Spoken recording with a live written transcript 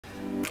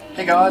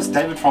Hey guys,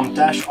 David from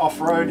Dash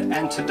Off-Road,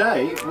 and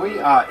today we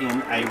are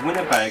in a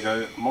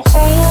Winnebago Mosmon.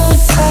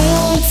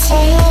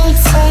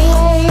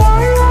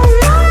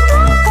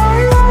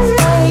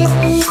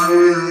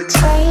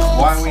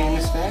 Why are we in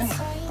this van?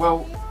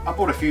 Well, I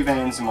bought a few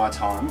vans in my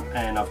time,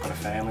 and I've got a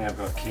family, I've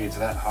got kids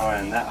that high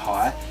and that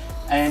high,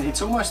 and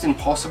it's almost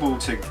impossible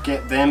to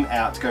get them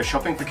out to go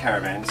shopping for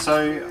caravans.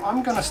 So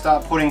I'm going to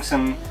start putting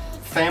some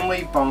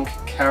family bunk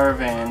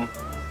caravan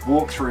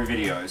walkthrough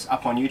videos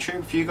up on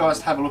YouTube for you guys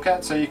to have a look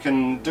at, so you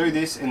can do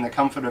this in the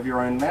comfort of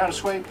your own lounge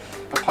suite,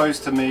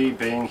 opposed to me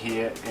being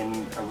here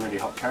in a really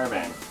hot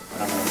caravan.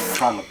 But I'm going to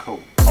try and look cool.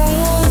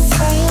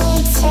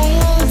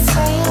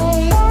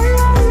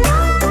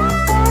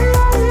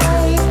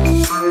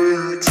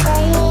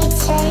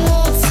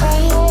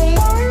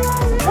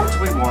 What do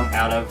we want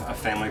out of a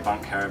family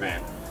bunk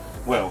caravan?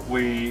 Well,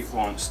 we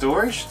want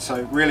storage,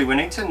 so really we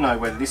need to know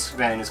whether this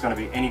van is going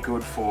to be any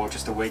good for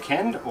just a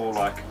weekend or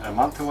like a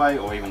month away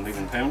or even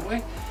living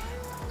permanently.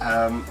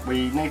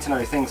 We need to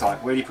know things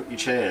like, where do you put your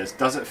chairs?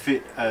 Does it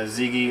fit a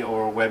Ziggy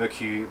or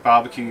a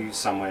barbecue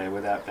somewhere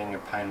without being a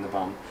pain in the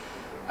bum?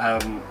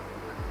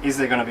 Is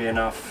there going to be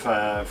enough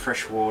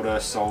fresh water,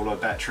 solar,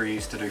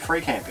 batteries to do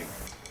free camping?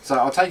 So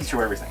I'll take you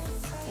through everything.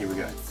 Here we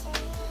go.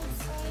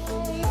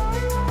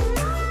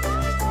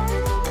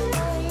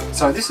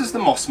 So this is the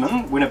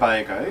Mosmon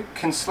Winnebago.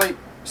 Can sleep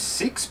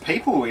 6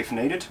 people if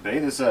needed to be.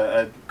 There's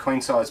a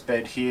queen size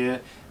bed here,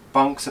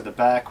 bunks at the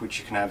back which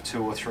you can have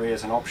 2 or 3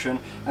 as an option,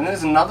 and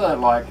there's another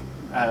like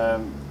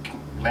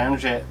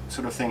loungeette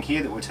sort of thing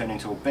here that would turn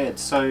into a bed.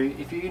 So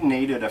if you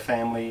needed a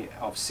family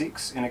of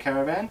 6 in a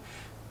caravan,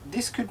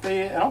 this could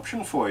be an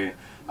option for you.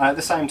 At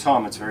the same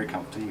time, it's very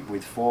comfy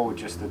with 4 with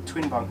just the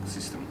twin bunk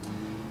system.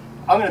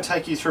 I'm going to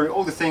take you through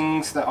all the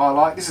things that I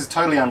like. This is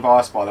totally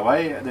unbiased, by the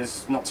way.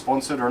 There's not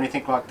sponsored or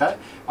anything like that.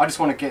 I just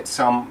want to get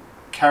some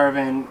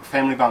caravan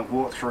family bunk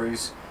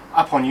walkthroughs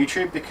up on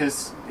YouTube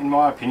because, in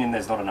my opinion,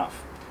 there's not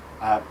enough.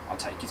 I'll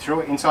take you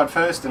through it inside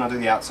first, and I'll do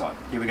the outside.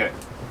 Here we go.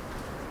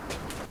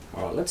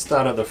 Alright, let's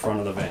start at the front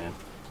of the van.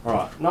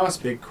 Alright, nice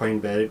big queen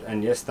bed,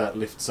 and yes, that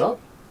lifts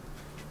up.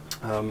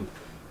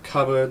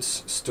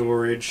 Cupboards,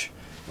 storage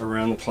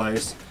around the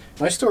place.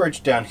 No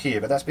storage down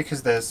here, but that's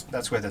because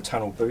that's where the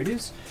tunnel boot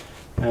is.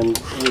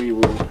 And we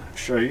will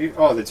show you.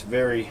 Oh, there's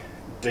very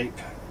deep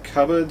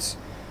cupboards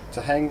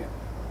to hang.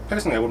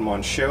 Personally, I wouldn't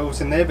mind shelves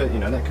in there, but you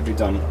know, that could be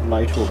done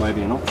later or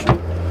maybe an option.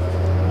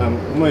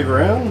 Move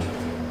around.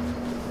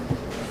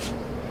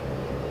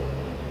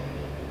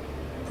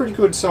 Pretty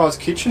good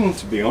sized kitchen,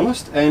 to be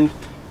honest, and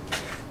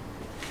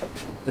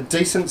a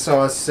decent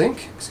sized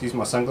sink, excuse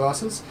my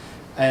sunglasses,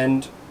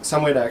 and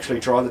somewhere to actually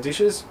dry the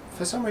dishes.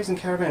 For some reason,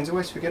 caravans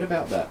always forget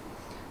about that.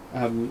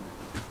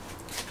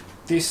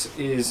 This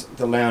is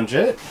the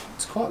loungeette.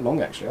 It's quite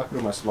long actually, I could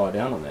almost lie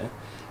down on there.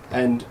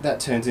 And that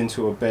turns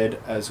into a bed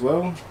as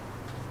well.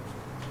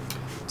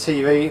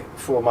 TV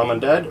for mum and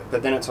dad,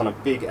 but then it's on a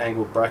big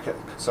angled bracket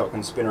so it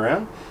can spin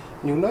around.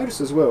 And you'll notice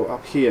as well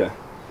up here,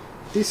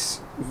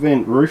 this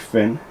roof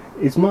vent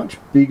is much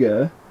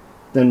bigger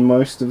than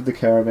most of the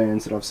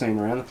caravans that I've seen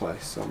around the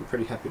place. So I'm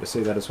pretty happy to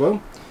see that as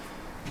well.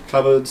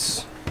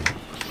 Cupboards.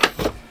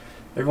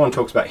 Everyone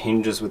talks about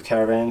hinges with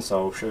caravans, so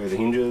I'll show you the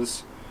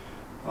hinges.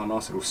 A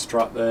nice little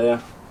strut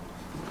there.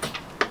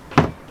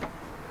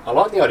 I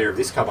like the idea of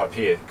this cupboard up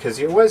here because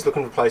you're always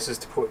looking for places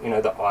to put, you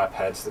know, the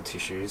iPads, the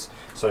tissues.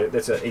 So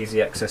that's an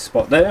easy access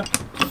spot there.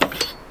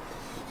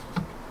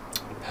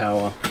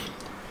 Power.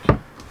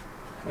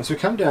 As we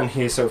come down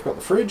here, so we've got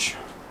the fridge.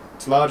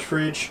 It's a large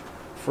fridge,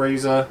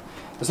 freezer.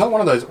 It's not one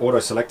of those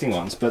auto-selecting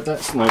ones, but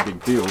that's no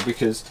big deal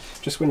because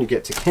just when you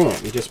get to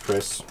camp, you just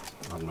press,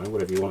 I don't know,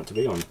 whatever you want it to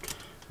be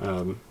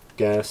on.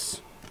 Gas.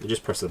 You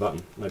just press the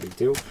button, no big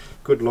deal.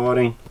 Good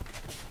lighting,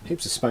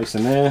 heaps of space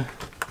in there.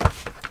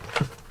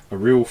 A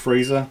real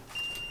freezer,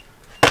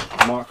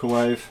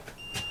 microwave,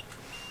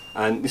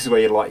 and this is where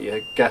you light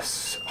your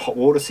gas hot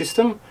water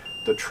system,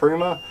 the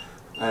Truma,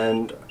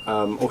 and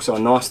also a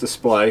nice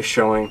display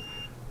showing,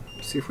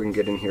 see if we can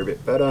get in here a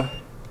bit better.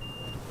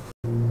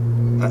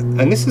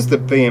 And this is the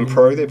BM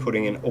Pro they're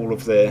putting in all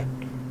of their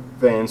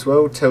vans.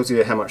 Well, it tells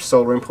you how much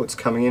solar input's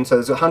coming in. So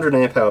there's a 100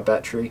 amp hour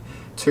battery,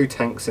 2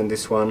 tanks in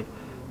this one,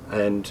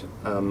 and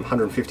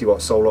 150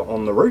 watt solar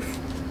on the roof.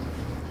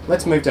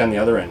 Let's move down the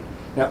other end.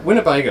 Now,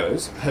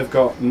 Winnebagos have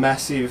got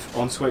massive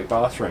ensuite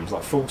bathrooms,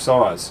 like full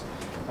size.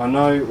 I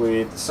know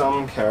with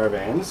some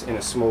caravans in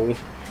a small,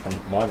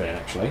 and my van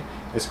actually,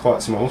 is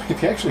quite small,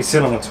 if you actually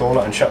sit on the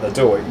toilet and shut the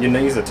door, your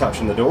knees are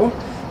touching the door.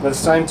 But at the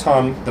same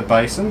time, the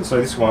basin,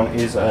 so this one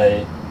is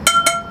a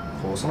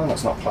porcelain,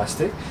 that's not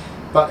plastic,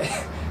 but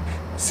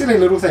silly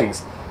little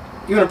things.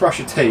 You want to brush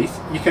your teeth,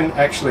 you can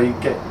actually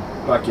get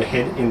like your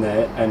head in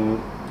there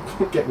and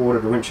get water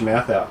to rinse your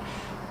mouth out.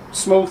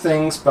 Small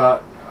things,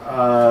 but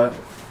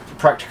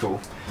practical.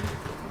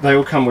 They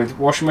all come with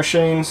washing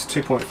machines,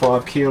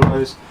 2.5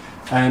 kilos,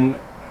 and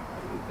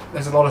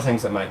there's a lot of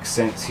things that make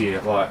sense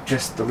here, like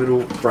just the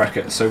little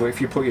bracket. So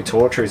if you put your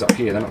toiletries up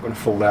here, they're not going to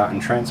fall out in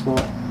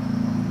transport.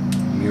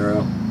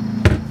 Mirror.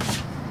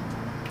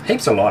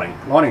 Heaps of lighting.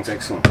 Lighting's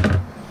excellent.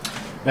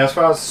 Now as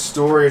far as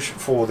storage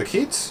for the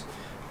kids,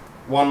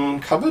 one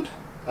cupboard,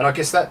 and I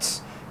guess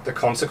that's the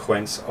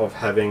consequence of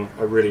having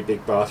a really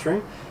big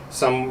bathroom.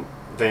 Some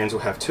vans will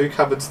have 2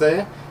 cupboards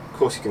there. Of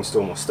course you can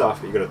store more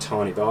stuff, but you've got a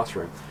tiny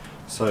bathroom.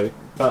 So,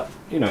 but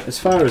you know, as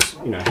far as,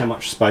 you know, how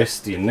much space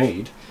do you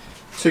need?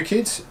 2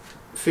 kids,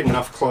 fit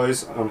enough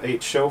clothes on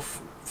each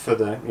shelf for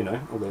the, you know,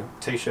 all the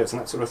t-shirts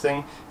and that sort of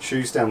thing,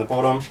 shoes down the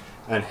bottom,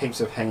 and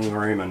heaps of hanging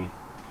room and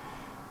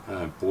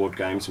board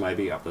games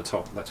maybe up the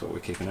top. That's what we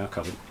keep in our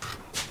cupboard.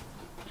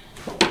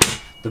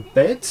 The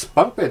beds,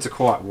 bunk beds are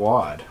quite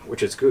wide,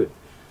 which is good.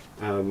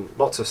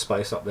 Lots of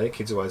space up there.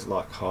 Kids always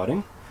like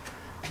hiding.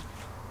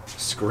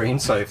 Screen,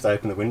 so if they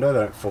open the window they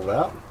don't fall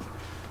out.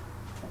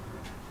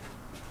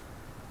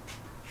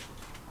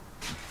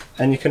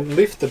 And you can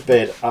lift the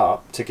bed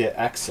up to get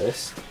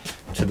access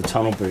to the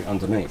tunnel boot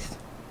underneath.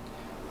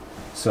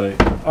 So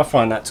I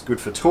find that's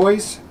good for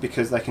toys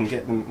because they can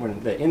get them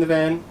when they're in the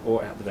van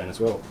or out the van as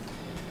well.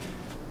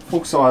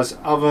 Full size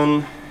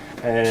oven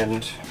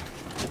and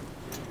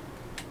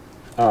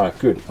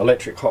good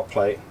electric hot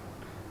plate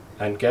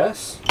and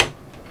gas.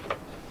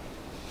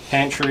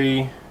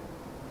 Pantry,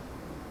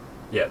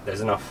 yeah,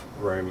 there's enough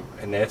room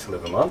in there to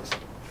live a month.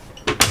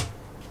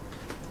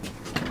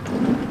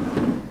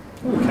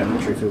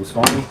 Cabinetry feels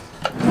fine.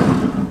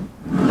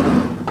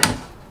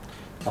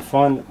 I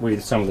find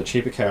with some of the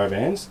cheaper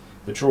caravans,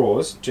 the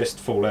drawers just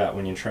fall out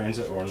when you're in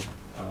transit or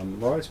on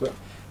roads, but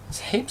there's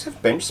heaps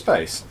of bench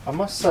space. I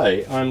must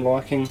say, I'm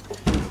liking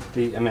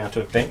the amount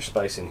of bench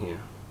space in here.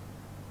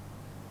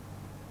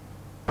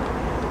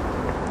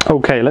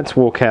 Okay, let's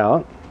walk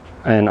out,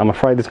 and I'm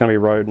afraid there's going to be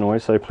road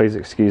noise, so please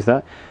excuse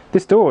that.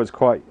 This door is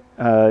quite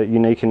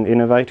unique and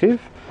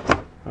innovative.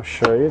 I'll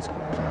show you. It's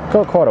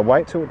got quite a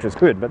weight to it, which is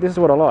good, but this is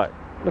what I like.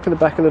 Look at the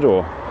back of the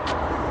door.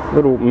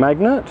 Little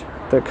magnet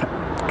that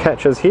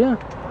catches here.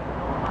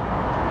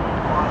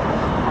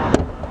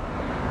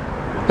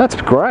 That's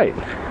great.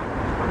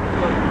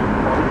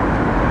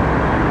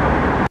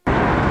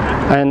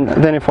 And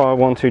then if I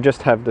want to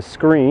just have the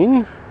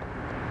screen,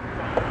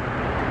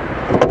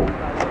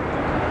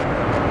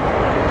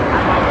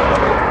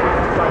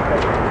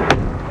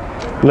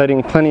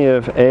 letting plenty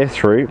of air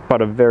through, but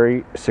a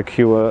very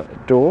secure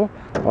door.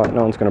 Like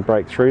no one's going to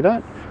break through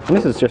that. And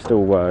this is just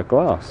all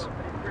glass.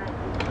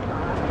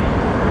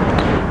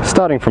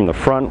 Starting from the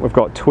front, we've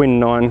got twin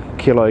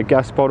 9-kilo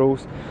gas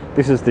bottles.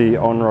 This is the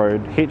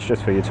on-road hitch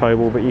just for your tow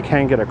ball, but you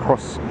can get a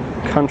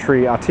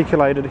cross-country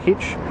articulated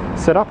hitch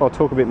set up. I'll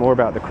talk a bit more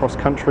about the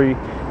cross-country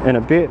in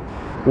a bit.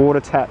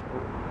 Water tap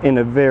in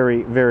a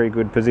very, very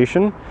good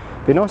position.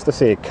 Be nice to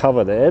see a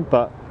cover there,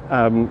 but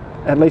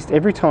at least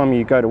every time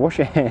you go to wash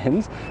your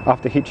hands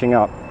after hitching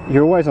up,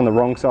 you're always on the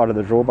wrong side of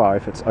the drawbar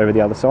if it's over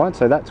the other side,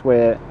 so that's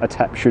where a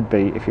tap should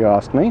be if you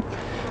ask me.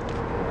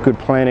 Good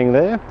planning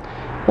there.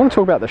 I want to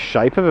talk about the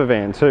shape of a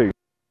van too.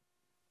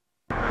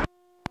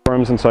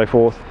 Forums and so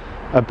forth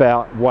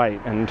about weight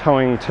and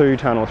towing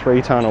 2-ton or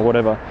 3-ton or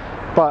whatever,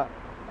 but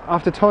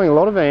after towing a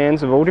lot of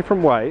vans of all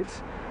different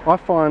weights, I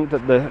find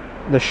that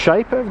the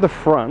shape of the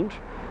front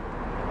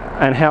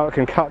and how it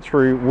can cut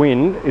through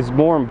wind is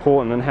more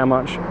important than how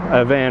much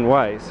a van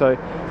weighs. So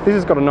this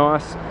has got a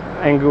nice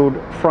angled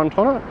front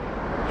on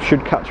it,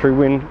 should cut through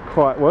wind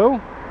quite well.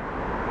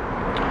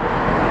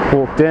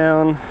 Walk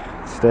down,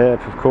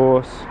 step of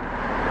course.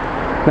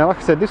 Now like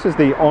I said, this is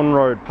the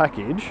on-road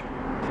package,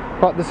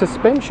 but the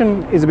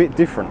suspension is a bit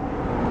different.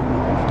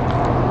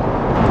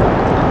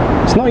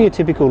 It's not your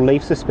typical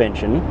leaf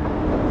suspension,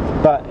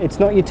 but it's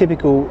not your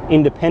typical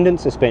independent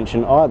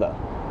suspension either.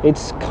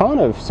 It's kind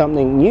of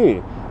something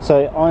new.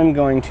 So I'm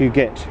going to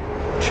get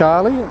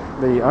Charlie,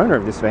 the owner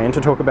of this van, to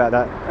talk about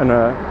that in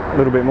a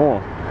little bit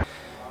more.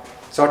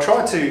 So I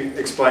tried to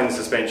explain the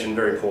suspension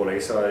very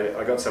poorly, so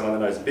I got someone that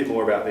knows a bit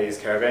more about these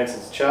caravans.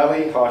 It's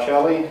Charlie. Hi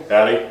Charlie.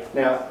 Howdy.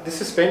 Now this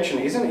suspension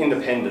isn't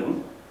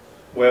independent,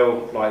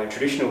 well, like a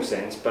traditional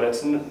sense, but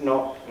it's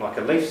not like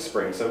a leaf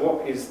spring. So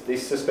what is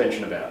this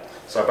suspension about?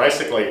 So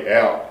basically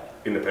our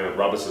independent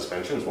rubber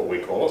suspension is what we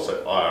call it,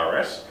 so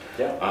IRS.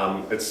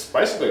 Yeah. It's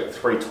basically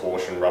 3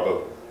 torsion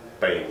rubber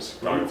beams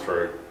going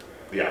through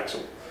the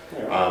axle.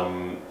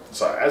 Yeah.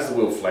 So as the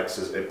wheel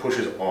flexes, it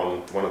pushes on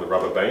one of the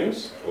rubber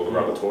beams or the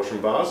rubber torsion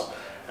bars,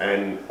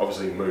 and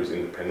obviously moves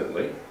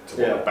independently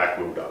to what the back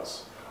wheel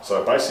does.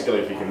 So basically,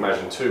 if you can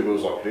imagine 2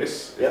 wheels like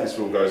this, if this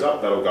wheel goes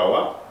up, that'll go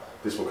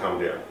up, this will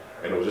come down,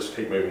 and it'll just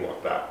keep moving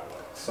like that.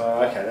 So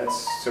okay,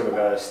 that's sort of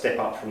a step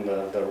up from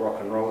the rock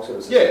and roll sort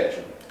of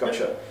suspension. Yeah.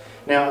 Gotcha. Yeah.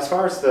 Now, as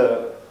far as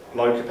the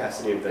load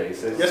capacity of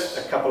these, there's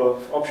a couple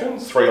of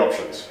options? 3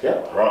 options.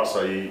 Yeah. Right,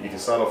 so you can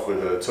start off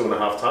with a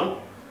 2.5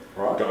 tonne,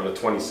 right, going to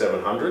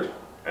 2,700,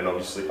 and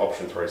obviously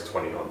option 3 is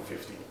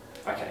 2,950.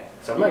 Okay,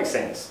 so it makes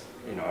sense.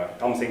 You know,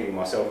 I'm thinking to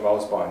myself, if I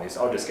was buying this,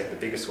 I'll just get the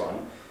biggest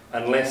one,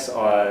 unless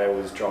I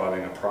was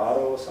driving a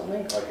Prado or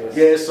something, I guess.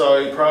 Yeah,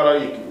 so Prado,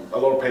 a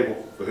lot of people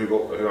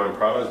who own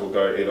Prados will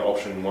go either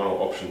option 1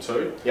 or option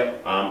 2.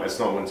 Yep. It's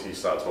not until you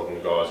start talking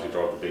to guys who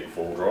drive the big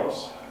 4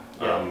 drives.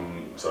 Yep.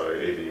 So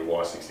either your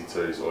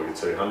Y62s or your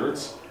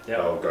 200s,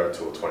 they'll go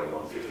to a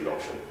 2,950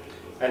 option.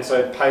 And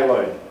so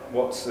payload,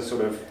 what's the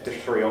sort of the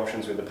 3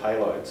 options with the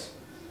payloads?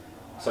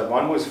 So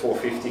one was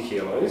 450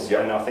 kilos,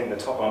 yep. and I think the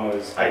top one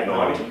was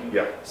 890.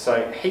 Yep.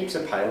 So heaps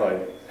of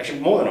payload,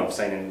 actually more than I've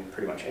seen in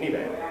pretty much any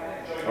van.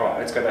 All right,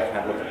 let's go back and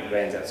have a look at the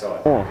vans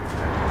outside.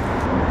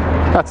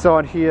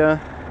 Outside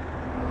here,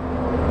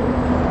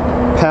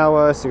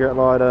 power, cigarette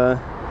lighter,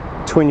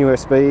 twin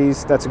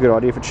USBs, that's a good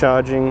idea for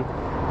charging.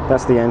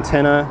 That's the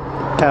antenna.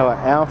 Power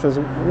out as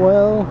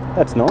well,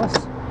 that's nice.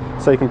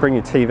 So you can bring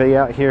your TV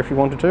out here if you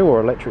wanted to, or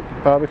electric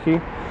barbecue.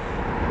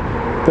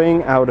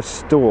 Being able to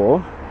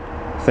store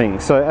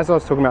things. So as I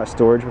was talking about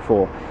storage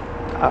before,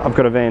 I've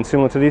got a van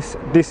similar to this.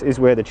 This is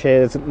where the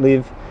chairs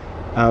live,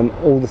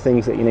 all the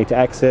things that you need to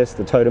access,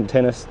 the totem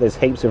tennis, there's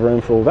heaps of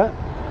room for all that.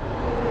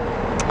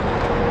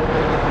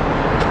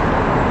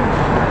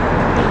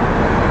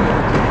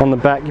 On the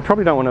back, you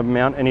probably don't want to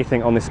mount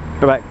anything on this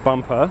back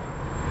bumper,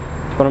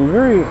 but I'm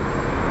very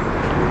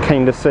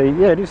keen to see,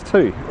 yeah, it is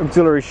too,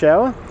 auxiliary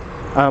shower.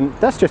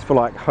 That's just for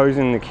like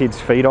hosing the kids'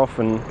 feet off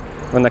and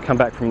when they come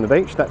back from the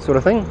beach, that sort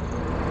of thing.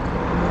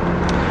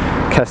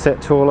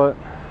 Cassette toilet,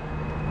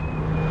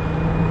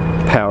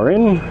 power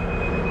in.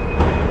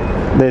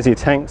 There's your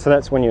tank, so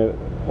that's when you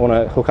want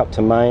to hook up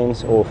to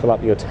mains or fill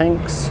up your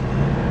tanks.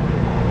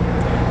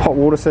 Hot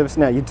water service.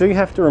 Now you do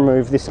have to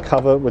remove this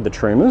cover with the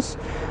trimmers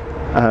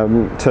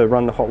to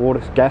run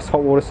the gas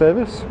hot water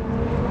service.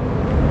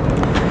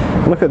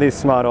 Look at this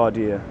smart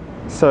idea.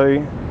 So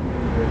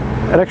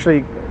it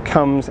actually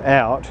comes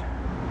up,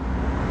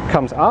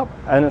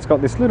 and it's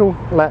got this little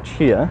latch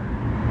here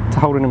to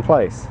hold it in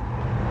place.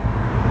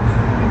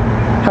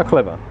 How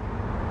clever.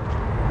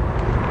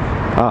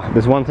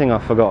 There's one thing I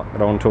forgot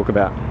that I want to talk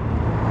about.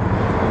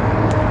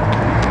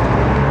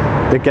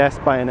 The gas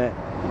bayonet,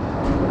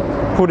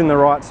 put in the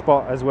right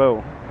spot as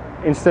well,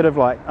 instead of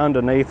like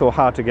underneath or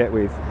hard to get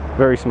with.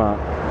 Very smart.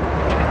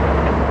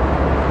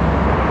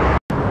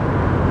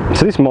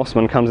 So this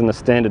Mosmon comes in the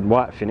standard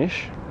white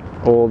finish,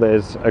 or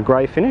there's a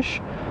grey finish,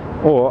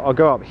 or I'll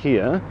go up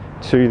here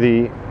to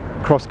the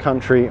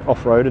cross-country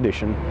off-road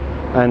edition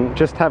and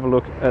just have a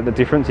look at the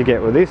difference you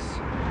get with this.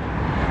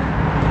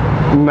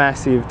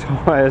 Massive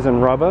tyres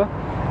and rubber,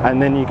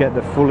 and then you get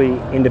the fully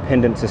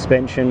independent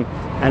suspension,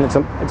 and it's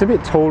a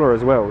bit taller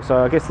as well, so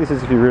I guess this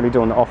is if you're really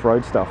doing the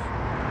off-road stuff.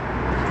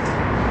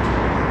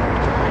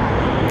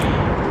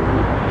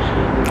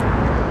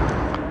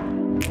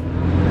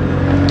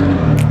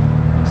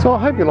 So I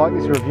hope you like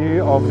this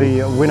review of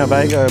the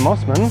Winnebago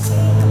Mosmon.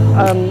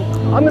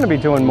 I'm going to be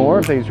doing more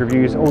of these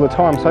reviews all the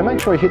time, so make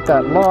sure you hit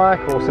that like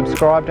or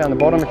subscribe down the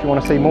bottom if you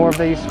want to see more of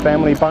these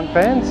family bunk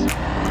vans,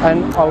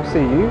 and I'll see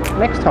you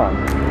next time.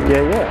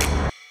 Yeah.